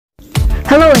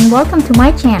and welcome to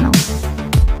my channel.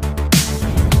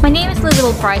 My name is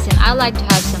Elizabeth Price and I like to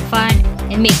have some fun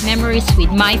and make memories with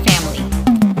my family.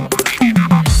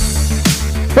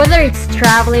 Whether it's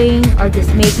traveling or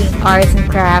just making arts and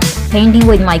crafts, painting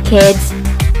with my kids,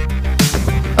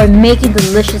 or making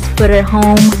delicious food at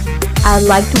home, I'd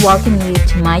like to welcome you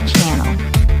to my channel.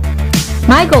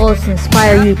 My goal is to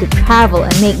inspire you to travel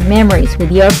and make memories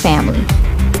with your family.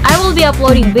 I will be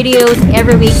uploading videos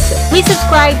every week, so please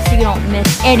subscribe so you don't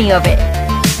miss any of it.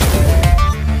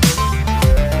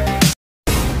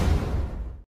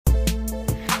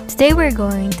 Today we're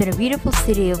going to the beautiful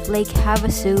city of Lake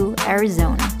Havasu,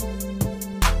 Arizona.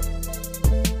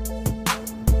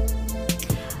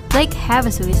 Lake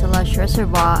Havasu is a large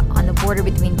reservoir on the border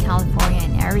between California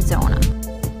and Arizona.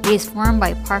 It is formed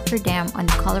by Parker Dam on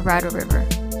the Colorado River.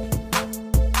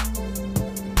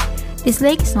 This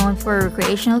lake is known for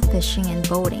recreational fishing and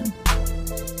boating.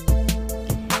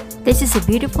 This is a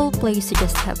beautiful place to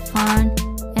just have fun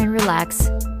and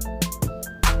relax.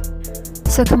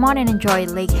 So come on and enjoy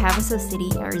Lake Havasu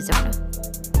City, Arizona.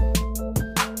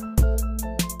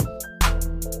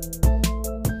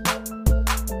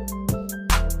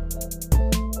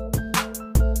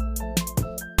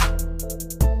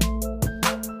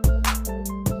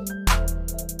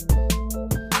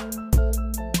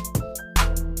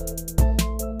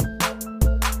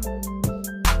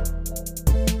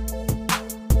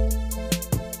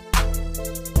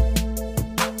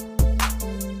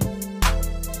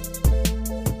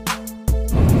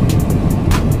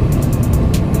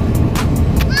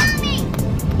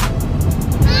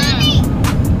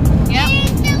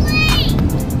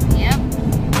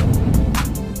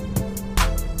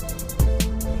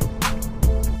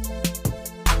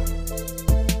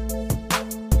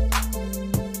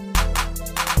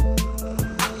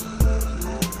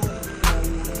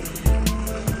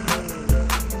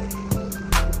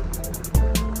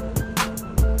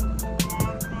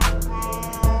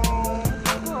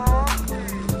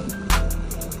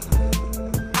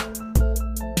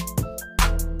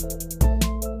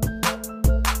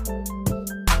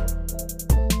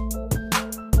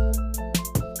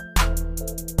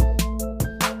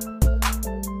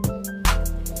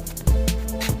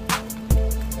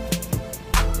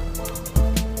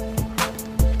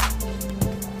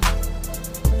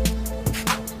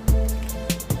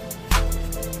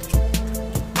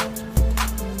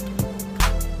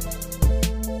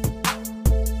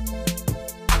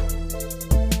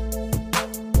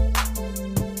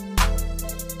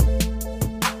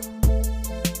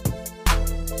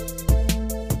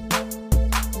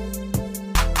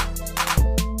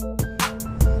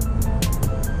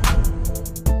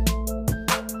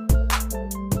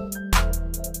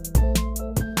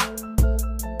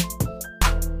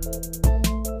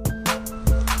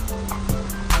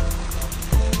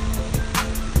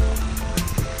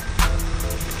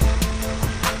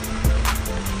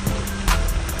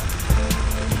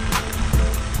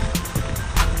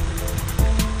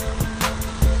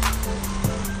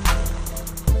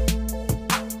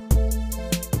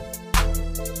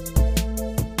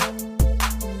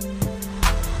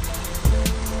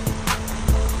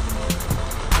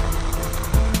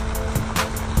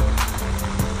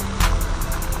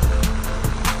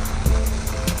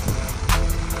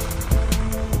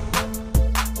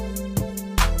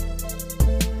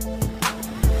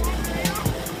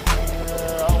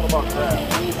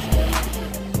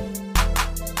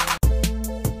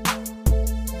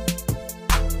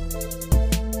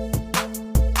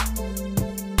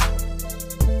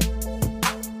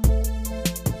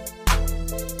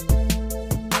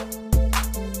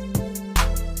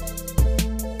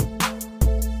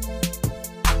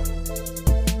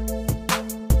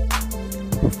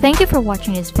 Thank you for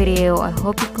watching this video. I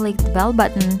hope you click the bell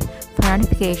button for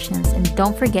notifications and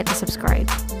don't forget to subscribe.